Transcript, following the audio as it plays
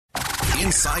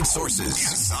Inside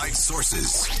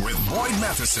Sources with Boyd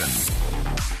Matheson.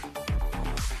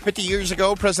 50 years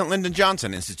ago, President Lyndon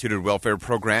Johnson instituted welfare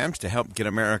programs to help get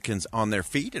Americans on their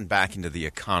feet and back into the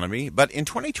economy. But in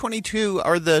 2022,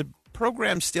 are the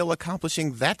programs still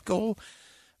accomplishing that goal?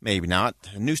 Maybe not.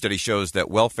 A new study shows that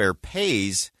welfare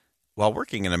pays while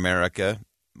working in America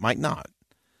might not.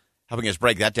 Helping us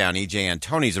break that down, E.J.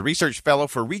 Antoni is a research fellow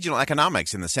for regional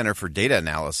economics in the Center for Data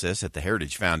Analysis at the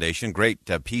Heritage Foundation. Great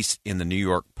piece in the New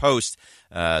York Post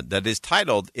that is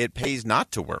titled, "It Pays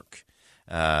Not to Work."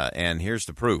 And here's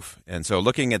the proof. And so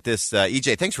looking at this,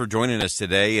 E.J., thanks for joining us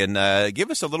today. And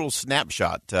give us a little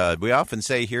snapshot. We often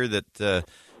say here that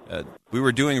we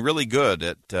were doing really good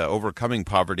at overcoming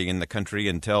poverty in the country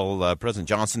until President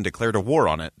Johnson declared a war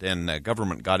on it and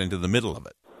government got into the middle of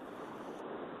it.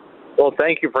 Well,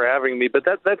 thank you for having me. But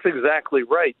that's exactly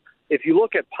right. If you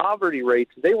look at poverty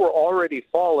rates, they were already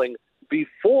falling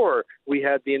before we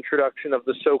had the introduction of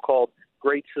the so-called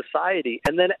Great Society.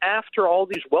 And then after all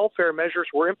these welfare measures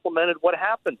were implemented, what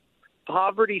happened?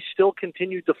 Poverty still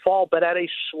continued to fall, but at a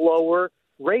slower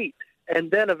rate.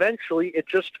 And then eventually it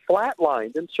just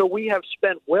flatlined. And so we have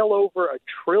spent well over $1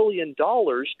 trillion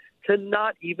to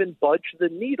not even budge the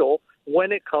needle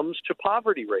when it comes to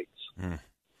poverty rates.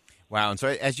 Wow. And so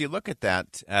as you look at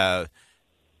that,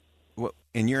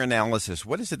 in your analysis,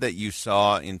 what is it that you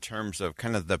saw in terms of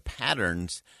kind of the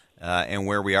patterns and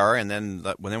where we are? And then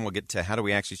we'll get to how do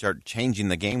we actually start changing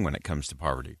the game when it comes to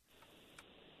poverty?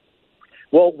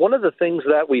 Well, one of the things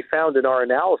that we found in our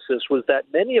analysis was that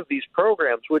many of these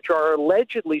programs, which are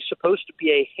allegedly supposed to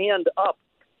be a hand up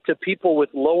to people with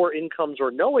lower incomes or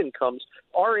no incomes,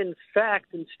 are in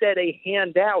fact instead a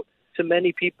handout to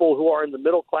many people who are in the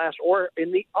middle class or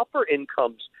in the upper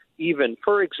incomes even.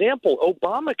 For example,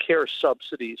 Obamacare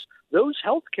subsidies. Those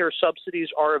health care subsidies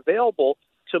are available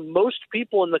to most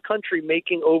people in the country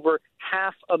making over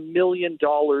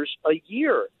 $500,000 a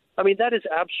year. I mean, that is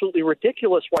absolutely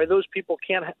ridiculous why those people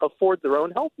can't afford their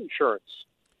own health insurance.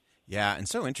 Yeah, and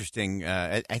so interesting.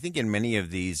 I think in many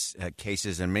of these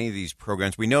cases and many of these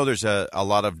programs, we know there's a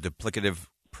lot of duplicative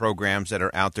programs that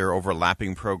are out there,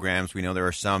 overlapping programs. We know there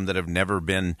are some that have never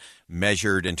been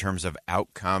measured in terms of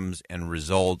outcomes and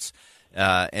results.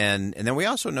 And then we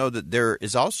also know that there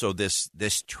is also this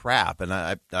trap, and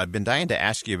I've been dying to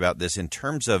ask you about this in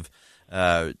terms of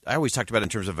I always talked about it in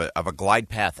terms of a glide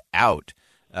path out.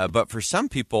 But for some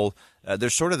people,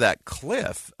 there's sort of that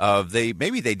cliff of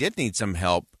maybe they did need some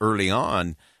help early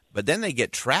on, but then they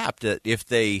get trapped if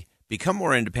they become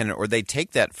more independent or they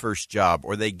take that first job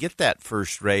or they get that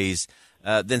first raise,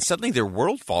 then suddenly their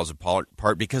world falls apart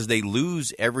because they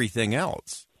lose everything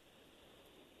else.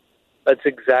 That's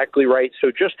exactly right. So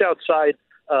just outside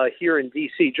here in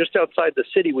D.C., just outside the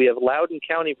city, we have Loudoun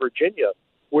County, Virginia,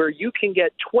 where you can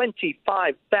get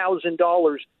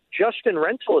 $25,000 just in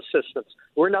rental assistance.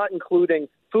 We're not including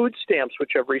food stamps,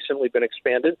 which have recently been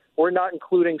expanded. We're not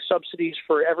including subsidies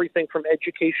for everything from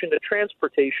education to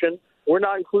transportation. We're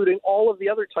not including all of the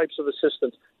other types of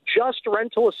assistance. Just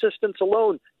rental assistance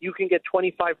alone, you can get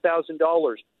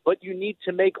 $25,000, but you need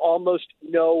to make almost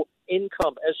no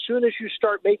income. As soon as you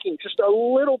start making just a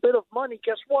little bit of money,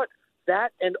 guess what?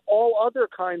 That and all other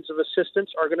kinds of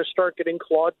assistance are going to start getting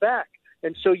clawed back.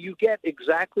 And so you get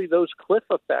exactly those cliff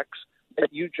effects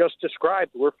that you just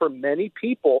described, where for many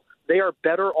people, they are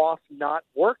better off not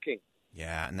working.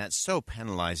 Yeah, and that so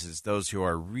penalizes those who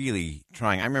are really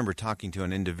trying. I remember talking to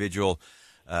an individual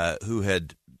who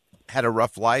had a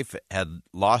rough life, had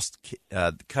lost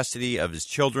custody of his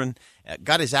children,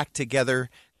 got his act together,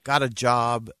 got a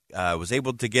job, was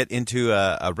able to get into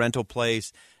a rental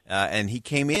place, and he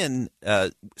came in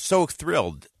so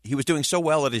thrilled. He was doing so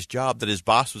well at his job that his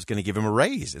boss was going to give him a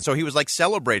raise. And so he was like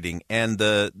celebrating, and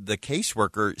the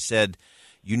caseworker said,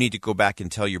 you need to go back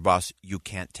and tell your boss you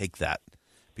can't take that.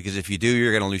 Because if you do,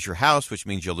 you're going to lose your house, which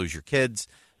means you'll lose your kids.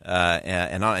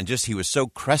 And just he was so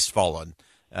crestfallen,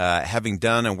 having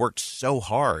done and worked so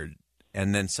hard.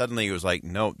 And then suddenly it was like,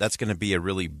 no, that's going to be a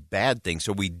really bad thing.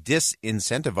 So we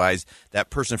disincentivize that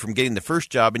person from getting the first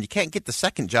job. And you can't get the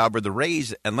second job or the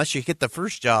raise unless you get the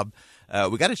first job.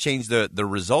 We got to change the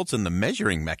results and the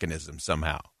measuring mechanism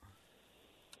somehow.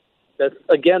 That's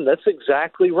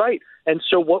exactly right. And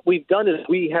so what we've done is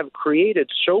we have created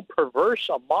so perverse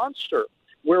a monster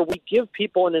where we give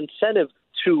people an incentive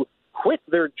to quit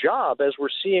their job, as we're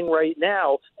seeing right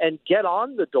now, and get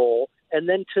on the dole, and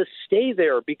then to stay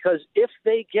there. Because if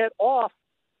they get off,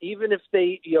 even if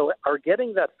they are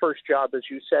getting that first job, as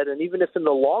you said, and even if in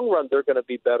the long run they're going to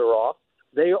be better off,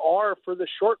 they are, for the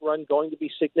short run, going to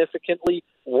be significantly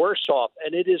worse off.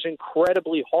 And it is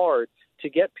incredibly hard to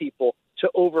get people to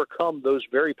overcome those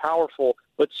very powerful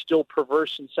but still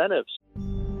perverse incentives.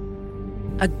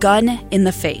 A gun in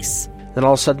the face. Then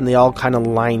all of a sudden they all kind of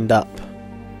lined up.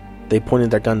 They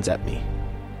pointed their guns at me.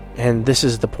 And this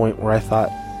is the point where I thought,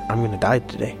 I'm going to die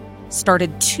today.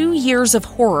 Started 2 years of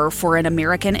horror for an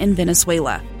American in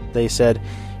Venezuela. They said,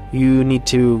 you need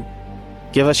to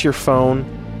give us your phone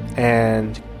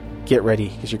and get ready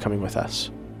because you're coming with us.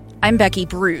 I'm Becky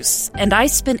Bruce, and I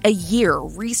spent a year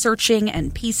researching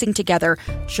and piecing together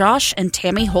Josh and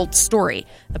Tammy Holt's story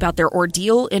about their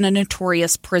ordeal in a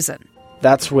notorious prison.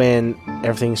 That's when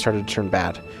everything started to turn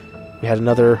bad. We had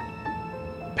another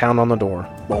pound on the door.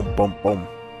 Boom, boom, boom.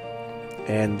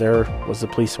 And there was the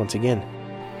police once again.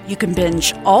 You can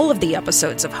binge all of the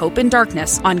episodes of Hope in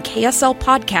Darkness on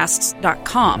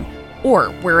KSLpodcasts.com or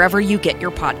wherever you get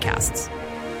your podcasts.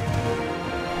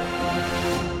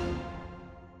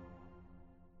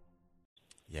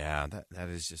 Yeah, that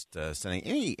is just stunning.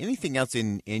 Anything else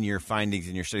in your findings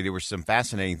in your study? There were some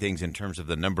fascinating things in terms of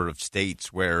the number of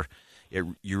states where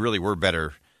you really were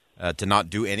better to not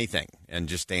do anything and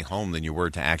just stay home than you were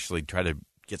to actually try to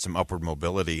get some upward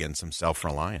mobility and some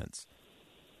self-reliance.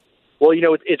 Well,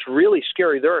 it's really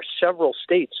scary. There are several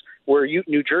states where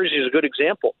New Jersey is a good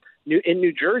example. In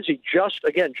New Jersey, just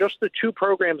the two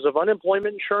programs of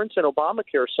unemployment insurance and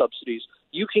Obamacare subsidies,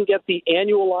 you can get the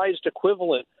annualized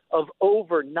equivalent of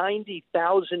over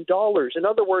 $90,000. In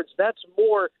other words, that's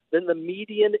more than the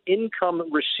median income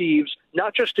receives,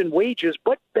 not just in wages,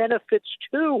 but benefits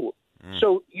too.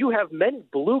 So you have many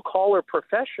blue-collar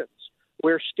professions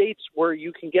where states where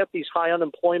you can get these high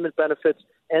unemployment benefits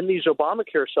and these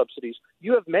Obamacare subsidies,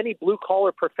 you have many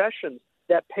blue-collar professions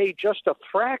that pay just a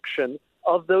fraction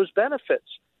of those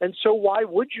benefits. And so why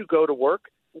would you go to work,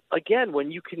 again,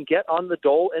 when you can get on the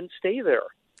dole and stay there?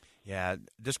 Yeah.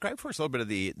 Describe for us a little bit of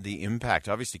the impact,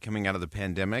 obviously, coming out of the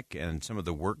pandemic and some of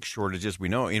the work shortages. We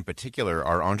know, in particular,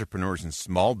 our entrepreneurs and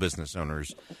small business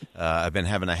owners have been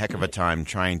having a heck of a time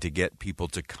trying to get people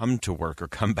to come to work or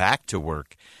come back to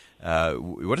work.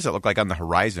 What does it look like on the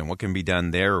horizon? What can be done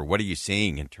there? Or what are you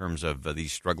seeing in terms of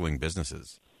these struggling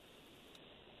businesses?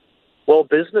 Well,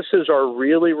 businesses are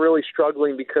really, really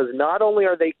struggling because not only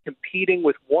are they competing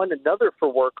with one another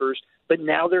for workers, but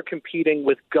now they're competing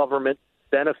with government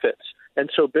benefits. And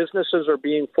so businesses are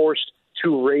being forced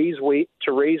to raise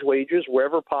wages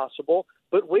wherever possible.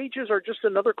 But wages are just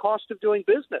another cost of doing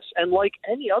business. And like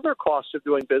any other cost of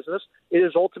doing business, it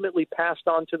is ultimately passed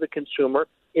on to the consumer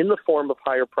in the form of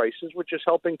higher prices, which is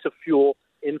helping to fuel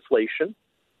inflation.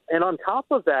 And on top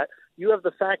of that, you have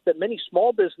the fact that many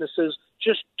small businesses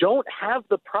just don't have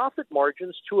the profit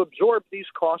margins to absorb these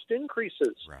cost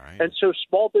increases. Right. And so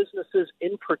small businesses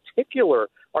in particular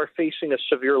are facing a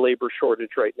severe labor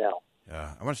shortage right now.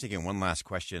 I want to take in one last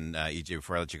question, EJ,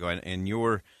 before I let you go. In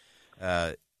your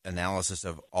analysis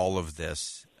of all of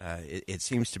this, it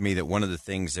seems to me that one of the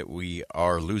things that we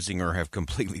are losing or have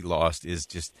completely lost is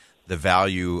just the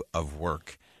value of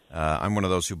work. I'm one of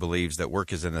those who believes that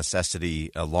work is a necessity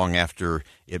long after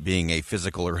it being a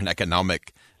physical or an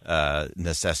economic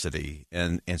necessity.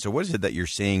 And so what is it that you're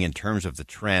seeing in terms of the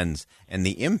trends and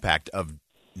the impact of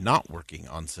not working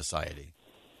on society?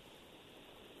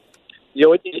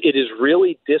 It is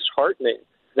really disheartening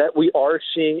that we are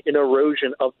seeing an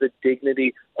erosion of the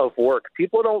dignity of work.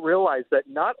 People don't realize that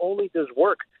not only does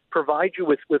work provide you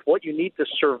with what you need to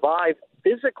survive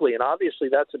physically, and obviously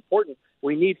that's important.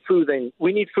 We need food,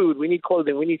 we need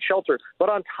clothing, we need shelter. But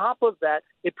on top of that,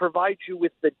 it provides you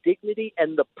with the dignity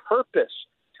and the purpose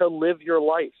to live your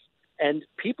life. And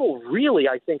people really,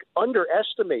 I think,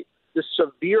 underestimate the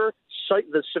severe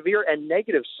and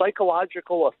negative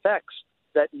psychological effects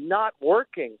that not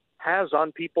working has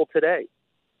on people today.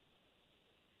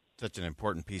 Such an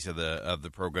important piece of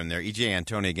the program there. E.J.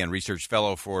 Antoni, again, Research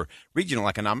Fellow for Regional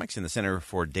Economics in the Center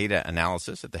for Data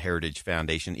Analysis at the Heritage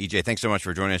Foundation. E.J., thanks so much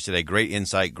for joining us today. Great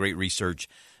insight, great research,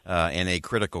 and a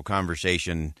critical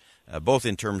conversation, both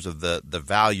in terms of the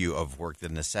value of work, the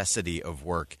necessity of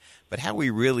work, but how we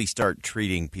really start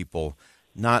treating people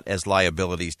not as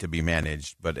liabilities to be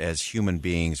managed, but as human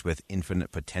beings with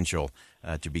infinite potential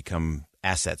to become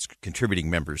assets, contributing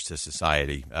members to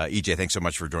society. E.J., thanks so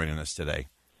much for joining us today.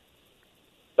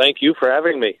 Thank you for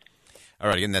having me. All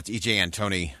right, again, that's E.J.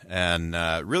 Antoni, and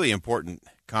really important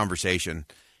conversation.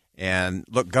 And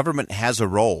look, government has a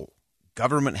role.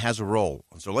 Government has a role.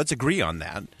 So let's agree on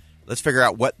that. Let's figure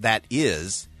out what that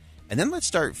is, and then let's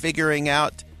start figuring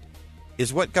out,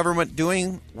 is what government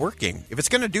doing working? If it's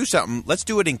going to do something, let's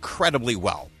do it incredibly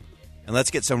well. And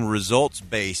let's get some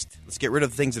results-based. Let's get rid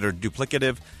of things that are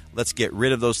duplicative. Let's get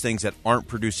rid of those things that aren't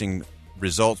producing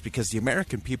results because the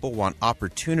American people want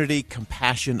opportunity,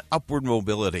 compassion, upward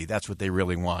mobility. That's what they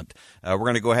really want. We're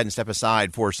going to go ahead and step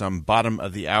aside for some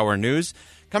bottom-of-the-hour news.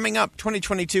 Coming up,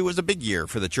 2022 was a big year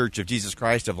for the Church of Jesus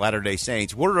Christ of Latter-day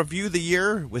Saints. We'll review the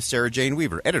year with Sarah Jane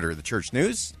Weaver, editor of the Church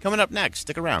News. Coming up next.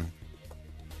 Stick around.